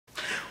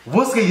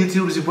What's good,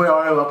 YouTube? It's your boy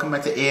Ari. Welcome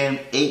back to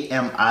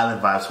AM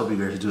Island Vibes. Hope you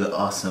guys are doing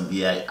awesome.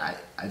 Yeah,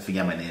 I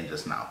forgot my name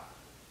just now.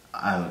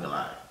 I'm not gonna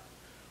lie.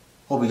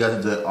 Hope you guys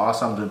are doing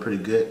awesome. I'm doing pretty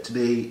good.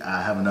 Today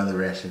I have another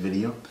reaction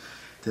video.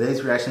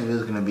 Today's reaction video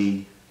is gonna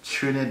be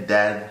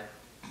Trinidad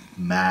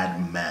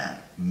Madman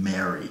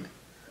Married.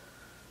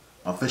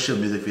 Official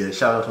music video.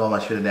 Shout out to all my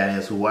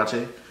Trinidadians who are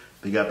watching.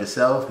 Big up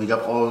yourself. Big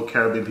up all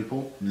Caribbean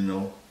people. You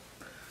know,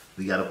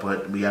 we gotta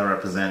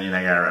represent. You know,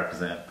 I gotta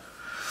represent.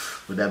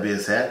 With that being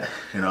said,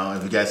 you know,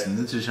 if you guys are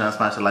new to the channel,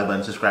 smash the like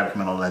button, subscribe,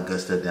 comment, all that good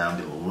stuff down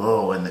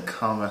below in the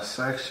comment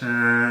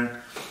section.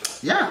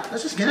 Yeah,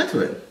 let's just get into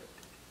it.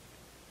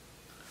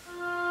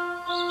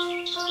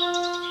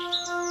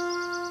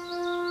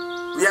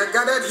 We are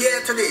gathered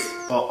here today.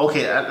 Oh,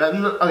 okay.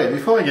 Okay.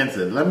 Before I get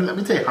into it, let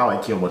me tell you how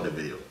I came about the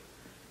video.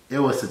 It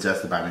was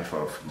suggested by me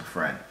from a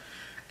friend,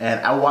 and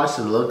I watched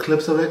the little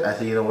clips of it. I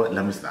said, you know what?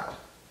 Let me stop.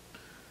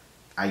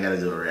 I gotta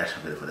do a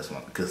reaction video for this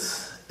one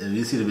because if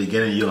you see the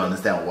beginning, you'll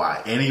understand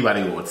why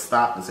anybody would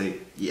stop and say,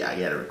 yeah, I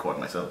gotta record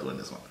myself doing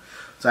this one.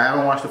 So I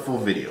haven't watched the full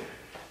video.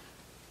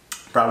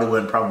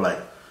 Probably like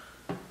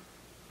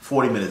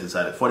 40 minutes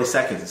inside it, 40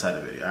 seconds inside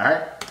the video,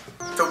 alright?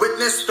 To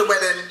witness the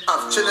wedding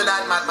of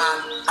Trinidad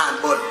Madman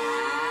and Bull.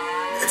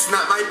 It's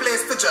not my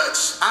place to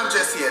judge, I'm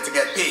just here to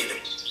get paid.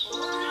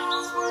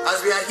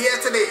 As we are here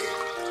today,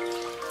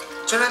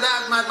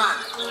 Trinidad Madman,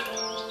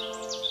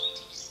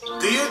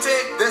 do you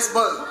take this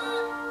bull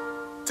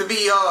to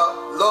be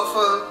your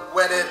lawful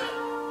wedded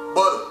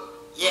bull?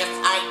 Yes,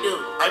 I do.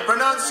 I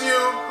pronounce you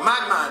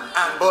Madman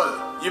and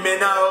Bull. You may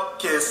now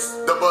kiss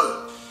the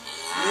bull.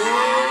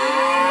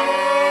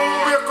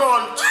 We're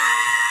gone.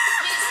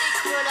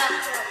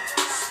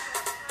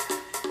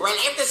 Well,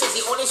 if this is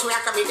the only way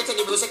I can make it in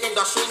the music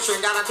industry in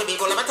Trinidad and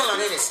Tobago, let me tell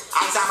you this.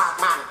 I's a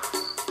madman.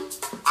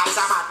 I's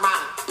a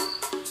madman.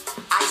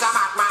 I's a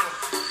madman.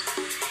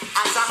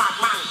 I's a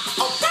madman.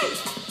 Okay.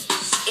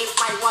 If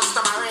I was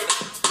to marry,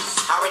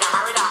 I would have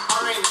married an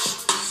orange.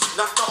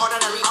 Not the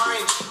ordinary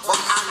orange, but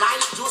a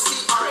nice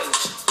juicy orange.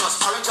 Cause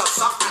orange will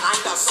suck and I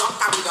will suck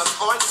and we just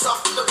all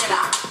suck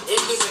together. In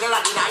the middle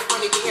of the night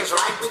when the thing is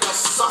right, we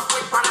just suck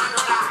with one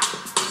another.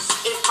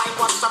 If I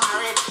was to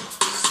marry,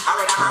 I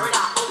would have married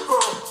an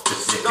okro.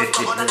 Not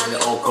the ordinary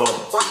okro,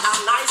 but a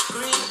nice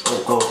green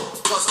okro.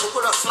 Cause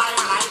okro does slime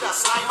and I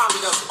does slime and we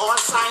just all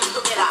slime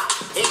together.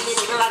 In the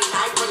middle of the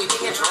night when the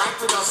thing is right,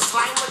 we just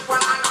slime with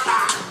one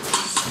another.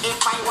 If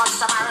I was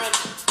to marry,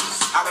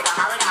 I would have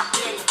married a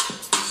pin.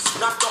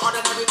 Not the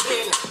ordinary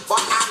pin,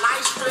 but a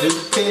nice green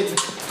pin.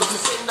 Cause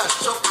it's in the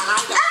choke and I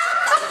the choke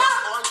and we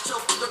just all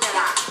choke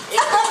together.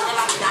 In the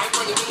middle of the night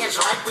when the thing is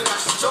right, we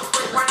just choke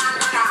with one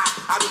another.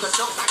 And we just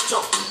choke that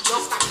choke,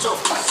 choke that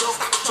choke, choke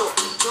that choke,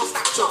 choke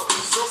that choke,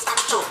 choke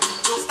that choke,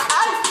 choke that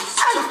choke,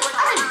 choke with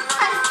one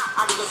another.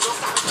 And we just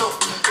choke that choke,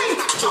 choke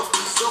that choke,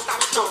 choke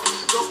that choke,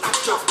 choke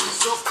that choke,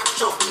 choke that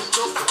choke,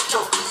 choke that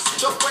choke,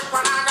 choke with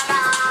one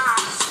another.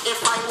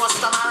 If I was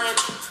to marry,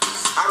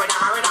 I would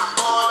have married a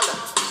ball.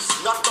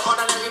 Not the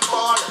ordinary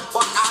ball,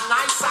 but a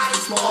nice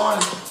size ball.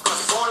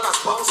 Cause ball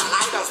does bounce and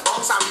I does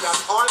bounce and we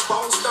just all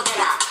bounce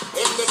together.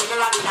 In the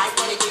middle of the night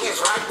when the thing is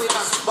right, we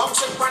just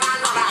bounce with one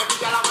another. Every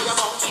girl I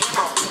want you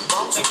bounce,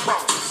 bounce,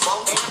 bounce,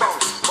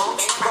 bounce, bounce,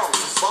 bounce, bounce,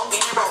 bounce, bounce,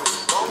 bounce,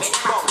 bounce,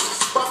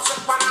 bounce, bounce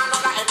with one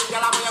another. Every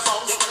girl I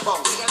want you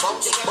bounce, bounce,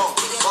 bounce,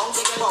 bounce, bounce,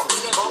 bounce,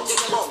 bounce,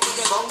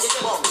 bounce,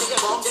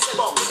 bounce,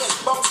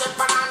 bounce with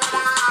one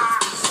another.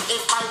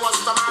 If I was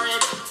to marry,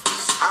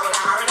 I would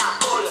have married a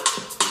bull.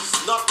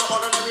 Not the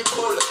ordinary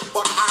bull,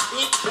 but a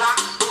big black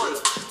bull.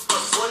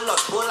 Cause bull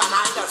does bull and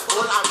I does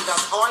bull and we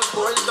just all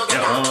bull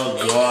together. Oh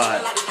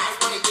God. In the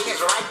night when the thing is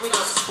right, we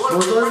just bull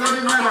What's with one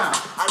going on another. now?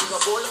 And we go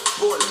bull,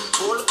 bull,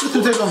 bull. This will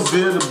take a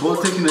video of the bull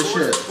taking the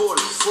shit. Bull,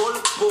 bull,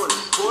 bull,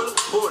 bull,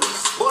 bull,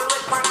 bull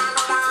with one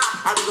another.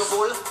 And we go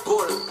bull,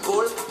 bull,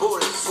 bull,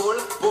 bull, bull,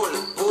 bull,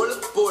 bull,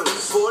 bull,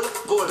 bull,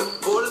 bull,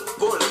 bull,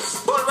 bull,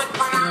 bull with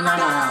one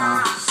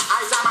another.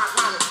 I's a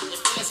madman.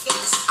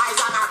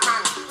 I's a madman.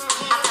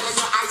 I'm telling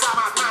you, I's a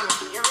madman.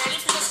 You ready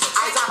for this?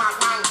 I's a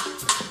madman.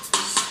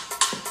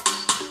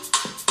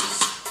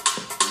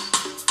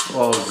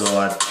 Oh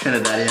God,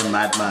 Trinidadian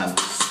Madman.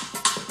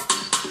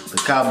 The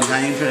cow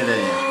behind you,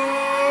 Trinidadian.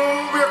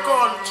 We're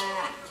gone.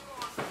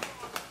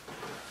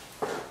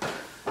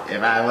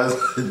 If I was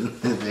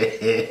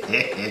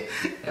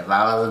if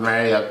I was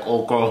married a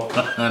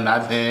okra,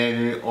 not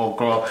saying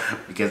okra,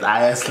 because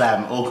I am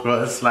slime,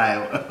 okra is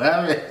slime. What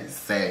am I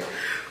saying?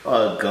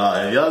 Oh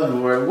God, if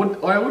y'all were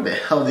what the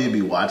hell do you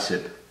be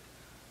watching?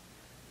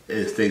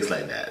 It's things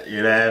like that,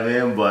 you know what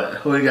I mean? But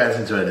hope you guys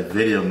enjoyed the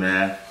video,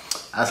 man.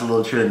 That's a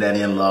little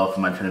Trinidadian love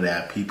for my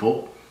Trinidad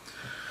people.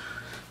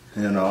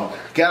 You know,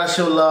 gotta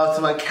show love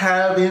to my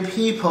Caribbean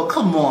people.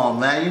 Come on,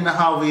 man. You know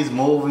how we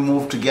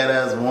move together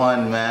as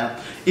one, man.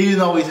 Even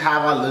though we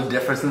have our little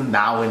differences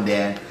now and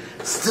then,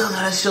 still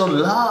gotta show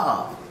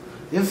love.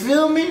 You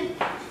feel me?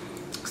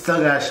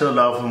 Still gotta show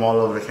love from all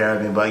over the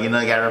Caribbean, but you know,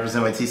 I gotta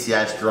represent my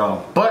TCI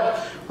strong. But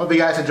hope you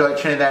guys enjoyed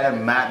Trinidad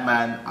and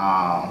Madman.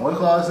 What do you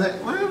call this?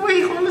 What do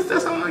you call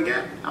this song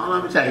again? I don't know.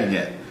 Let me check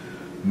again.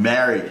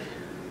 Married.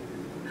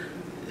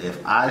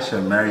 If I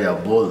should marry a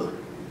bull.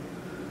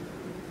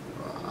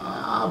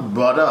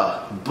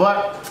 Brother.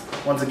 But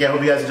once again,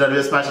 hope you guys enjoyed the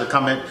video. Smash the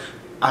comment.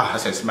 I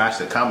said smash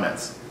the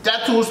comments.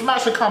 That too,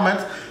 smash the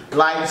comments.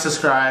 Like,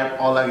 subscribe,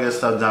 all that good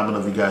stuff down below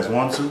if you guys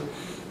want to.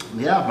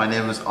 Yeah, my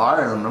name is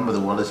R, and remember,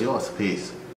 the world is yours. Peace.